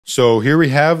So here we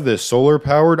have this solar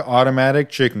powered automatic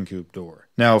chicken coop door.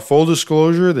 Now, full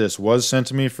disclosure, this was sent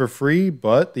to me for free,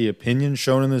 but the opinions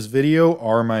shown in this video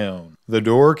are my own. The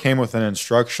door came with an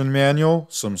instruction manual,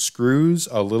 some screws,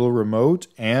 a little remote,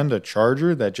 and a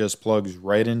charger that just plugs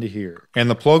right into here. And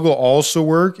the plug will also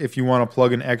work if you want to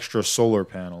plug an extra solar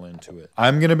panel into it.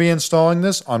 I'm going to be installing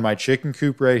this on my chicken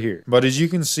coop right here. But as you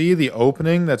can see, the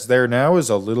opening that's there now is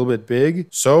a little bit big,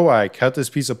 so I cut this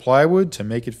piece of plywood to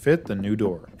make it fit the new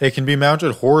door. It can be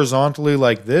mounted horizontally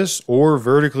like this or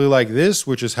vertically like this,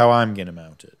 which is how I'm going to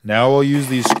mount it. Now I'll use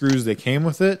these screws that came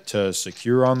with it to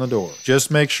secure on the door.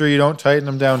 Just make sure you don't tighten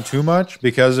them down too much,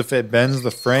 because if it bends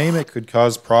the frame, it could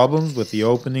cause problems with the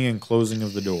opening and closing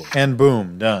of the door. And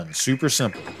boom, done. Super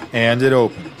simple. And it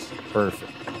opens.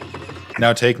 Perfect.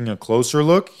 Now taking a closer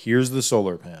look, here's the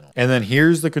solar panel. And then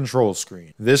here's the control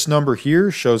screen. This number here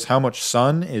shows how much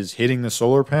sun is hitting the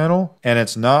solar panel, and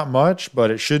it's not much, but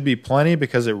it should be plenty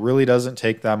because it really doesn't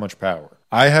take that much power.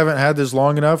 I haven't had this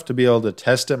long enough to be able to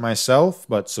test it myself,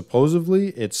 but supposedly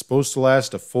it's supposed to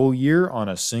last a full year on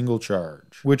a single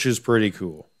charge, which is pretty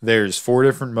cool. There's 4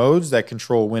 different modes that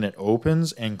control when it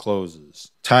opens and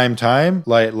closes. Time,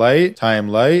 light, time,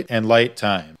 light, and light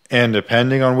time. And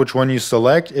depending on which one you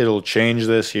select, it'll change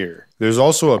this here. There's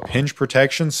also a pinch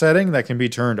protection setting that can be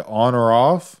turned on or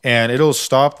off, and it'll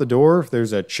stop the door if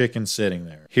there's a chicken sitting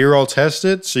there. Here I'll test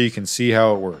it so you can see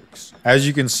how it works. As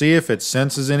you can see, if it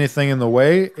senses anything in the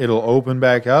way, it'll open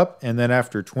back up, and then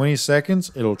after 20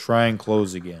 seconds, it'll try and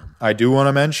close again. I do want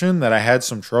to mention that I had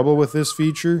some trouble with this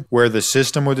feature, where the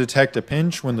system would detect a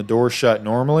pinch when the door shut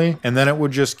normally, and then it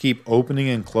would just keep opening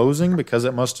and closing because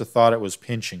it must have thought it was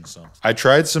pinching something. I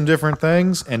tried some different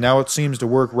things, and now it seems to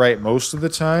work right most of the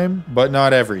time, but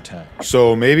not every time.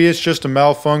 So maybe it's just a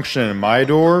malfunction in my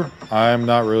door, I'm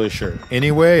not really sure.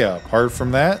 Anyway, apart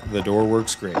from that, the door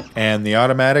works great. And the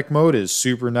automatic mode is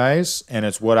super nice, and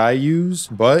it's what I use,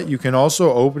 but you can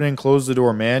also open and close the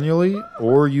door manually,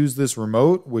 or use this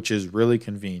remote, which is really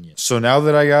convenient. So now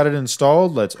that I got it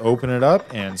installed, let's open it up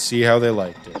and see how they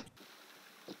liked it.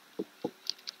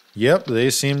 Yep, they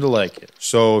seem to like it.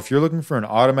 So if you're looking for an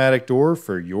automatic door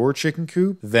for your chicken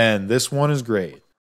coop, then this one is great.